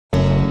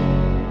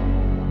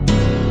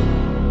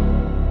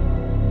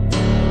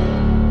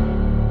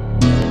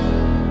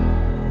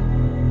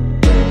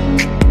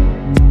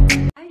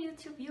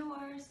YouTube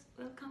viewers,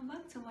 welcome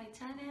back to my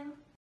channel.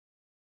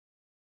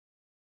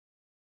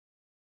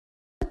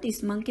 What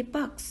is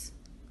monkeypox?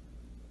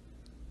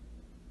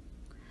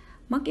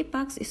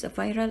 Monkeypox is a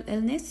viral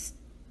illness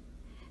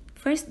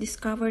first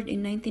discovered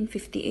in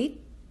 1958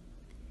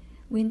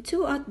 when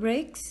two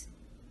outbreaks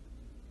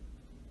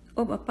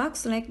of a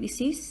pox-like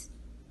disease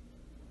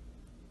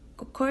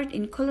occurred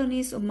in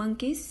colonies of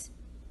monkeys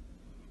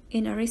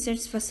in a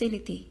research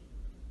facility.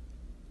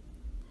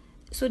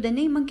 So the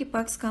name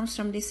monkeypox comes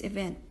from this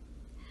event.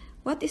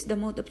 What is the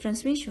mode of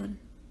transmission?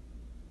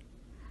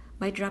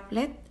 By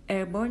droplet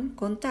airborne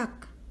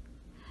contact.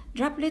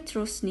 Droplet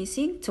through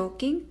sneezing,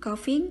 talking,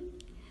 coughing.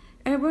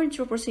 Airborne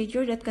through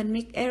procedure that can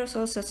make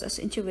aerosols such as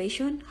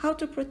intubation. How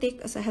to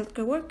protect as a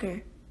healthcare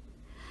worker?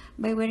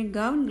 By wearing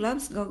gown,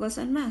 gloves, goggles,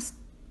 and mask.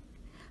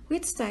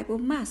 Which type of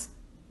mask?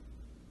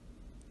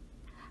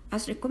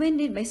 As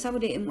recommended by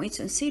Saudi MOH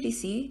and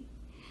CDC,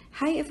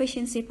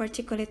 high-efficiency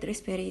particulate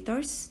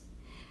respirators.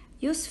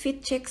 Use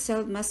fit-check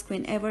sealed mask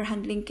whenever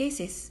handling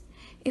cases.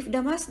 If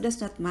the mask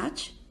does not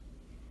match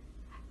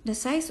the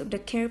size of the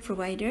care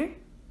provider,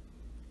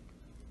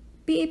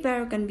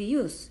 PILIPINAS can be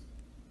used.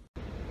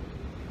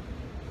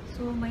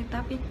 So my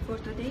topic for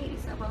today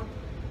is about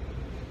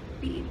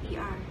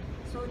PILIPINAS.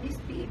 So this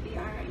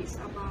PILIPINAS is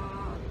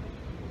about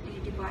the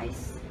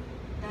device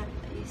that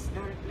is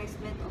the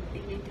replacement of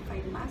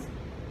N95 mask.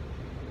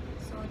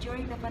 So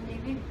during the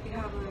pandemic, we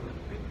have a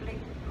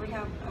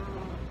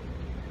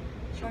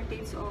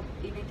shortage of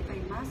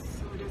N95 masks,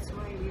 so that's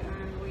why we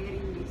are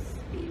wearing this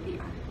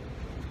PILIPINAS.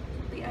 So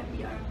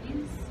PILIPINAS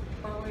means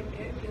powered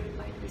air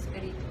purifying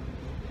respirator.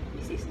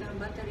 This is the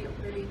battery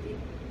operated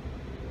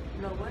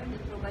blower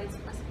that provides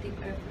positive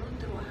airflow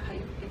through a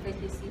high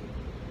efficiency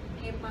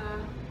HEPA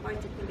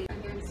particulate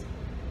against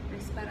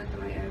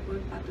respiratory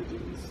airborne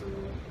pathogens. So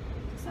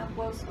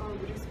examples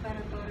of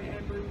respiratory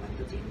airborne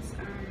pathogens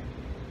are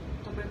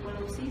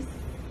tuberculosis,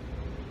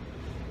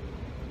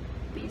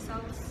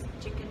 measles,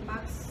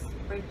 chickenpox,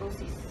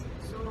 pertussis.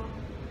 So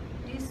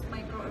this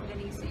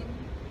microorganism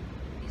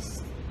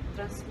is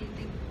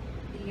transmitted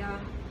via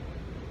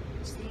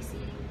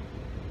sneezing,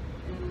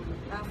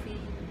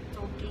 laughing,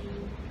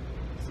 talking.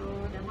 So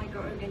the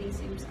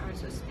microorganisms are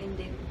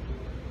suspended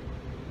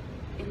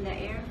in the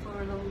air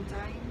for a long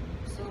time.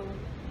 So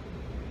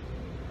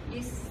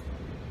this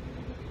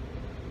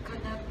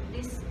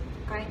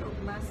kind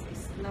of mask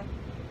is not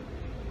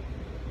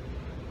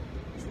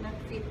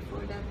fit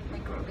for that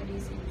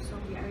microorganism. So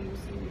we are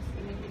using this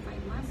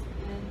N95 mask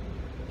and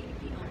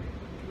PILIPINAS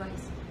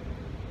device.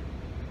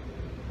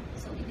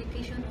 So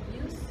indication of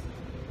use: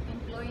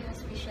 employee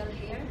has facial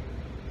hair,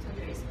 so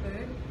there is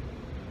bird.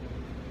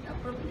 The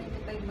approved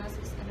N95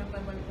 mask is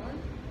unavailable,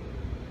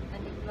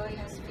 and employee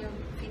has failed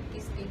fit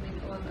testing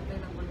with all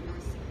available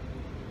masks.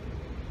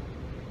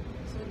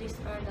 So these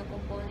are the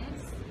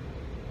components: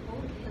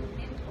 hood,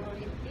 helmet or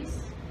headpiece,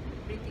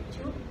 breathing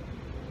tube,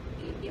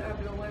 PILIPINAS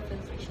blower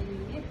filtration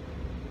unit,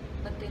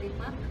 battery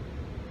pack,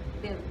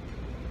 belt.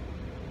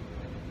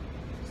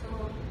 So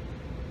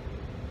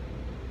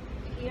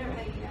here I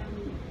am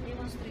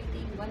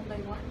demonstrating one by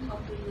one how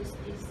to use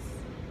this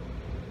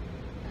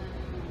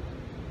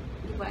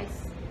device.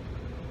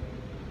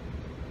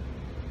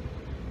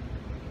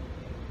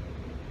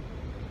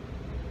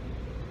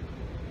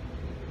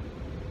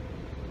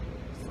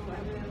 So I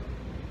will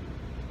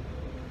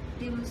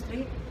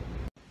demonstrate.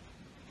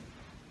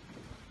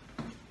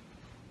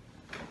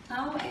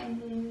 Now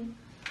I'm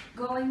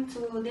going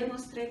to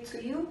demonstrate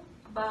to you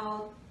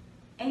about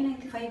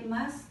N95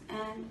 mask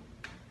and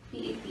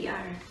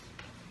PILIPINAS.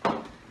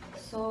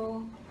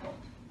 So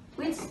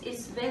which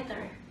is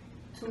better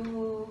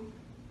to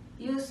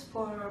use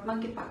for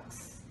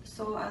monkeypox?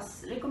 So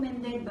as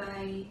recommended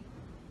by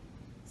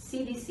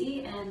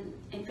CDC and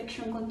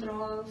Infection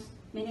Control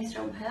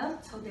Ministry of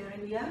Health, Saudi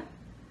Arabia,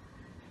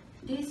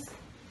 these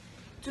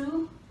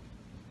two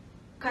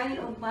kind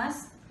of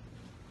masks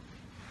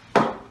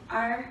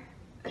are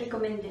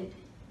recommended.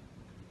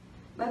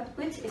 But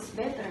which is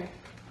better?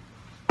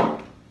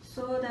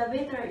 So the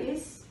better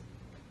is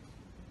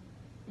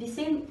the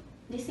same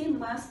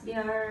mask. They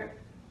are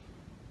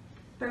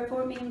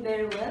performing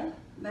very well,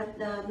 but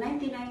the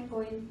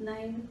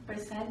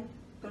 99.9%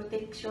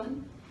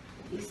 protection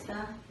is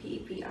the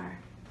PILIPINAS.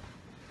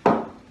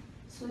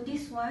 So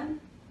this one,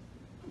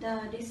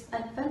 the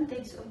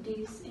disadvantage of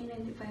this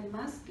N95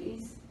 mask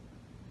is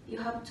you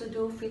have to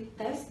do fit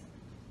test,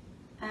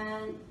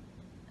 and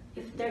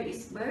if there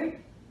is bird,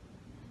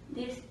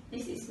 this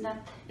is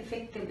not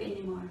effective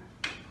anymore.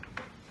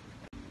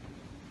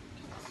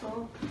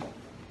 So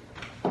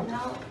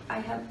now I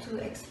have to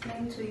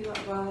explain to you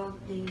about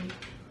the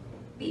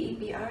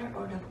PILIPINAS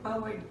or the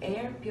powered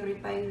air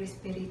purifying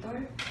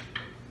respirator.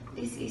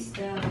 This is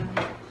the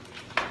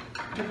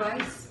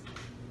device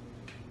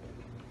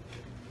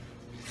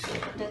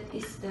that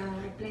is the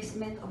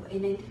replacement of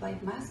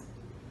N95 mask,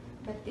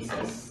 but this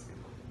is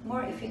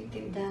more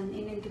effective than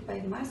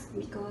N95 mask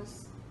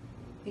because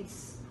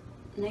it's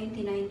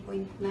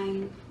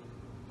 99.9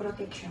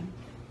 protection.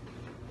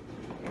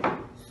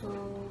 So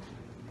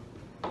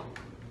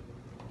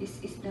This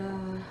is the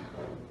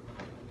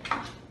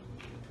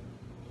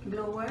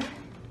blower,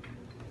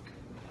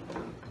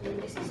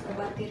 and this is the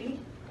battery.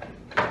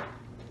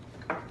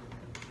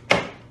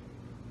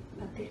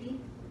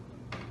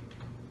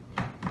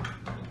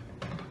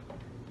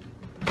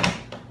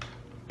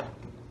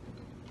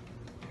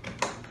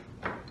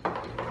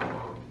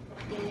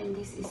 Then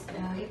this is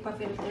the HEPA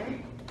filter,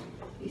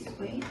 this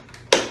way.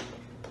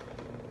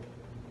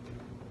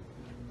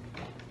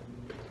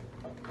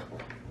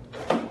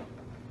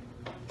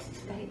 This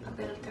is the HEPA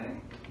filter.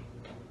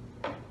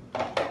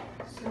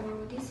 So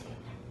this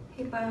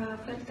HEPA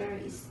filter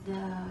is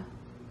the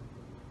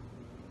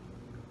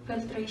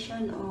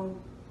filtration of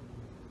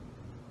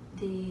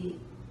the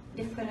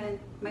different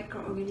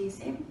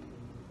microorganisms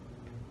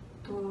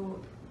to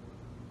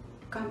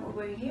come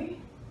over here.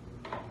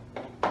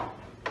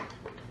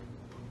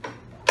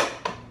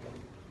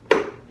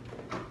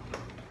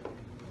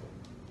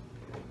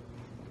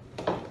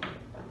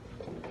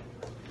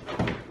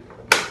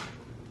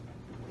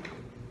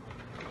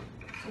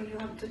 So you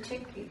have to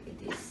check if it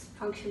is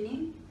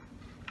functioning.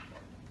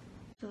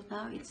 So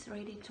now it's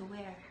ready to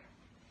wear.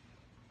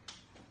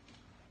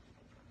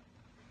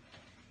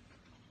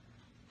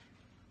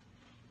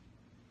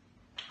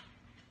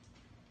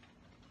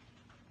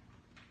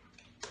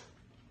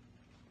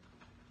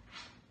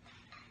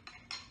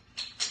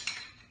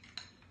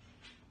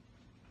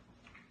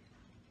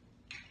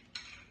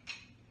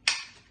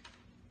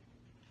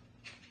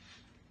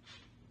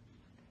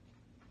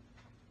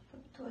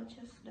 To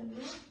adjust the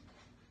glue,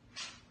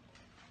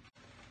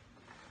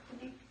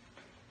 connect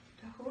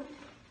the hood,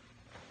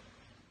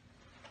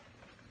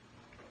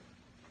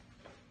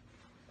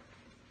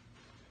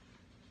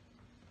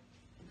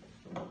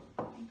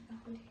 make the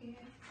hood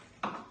here.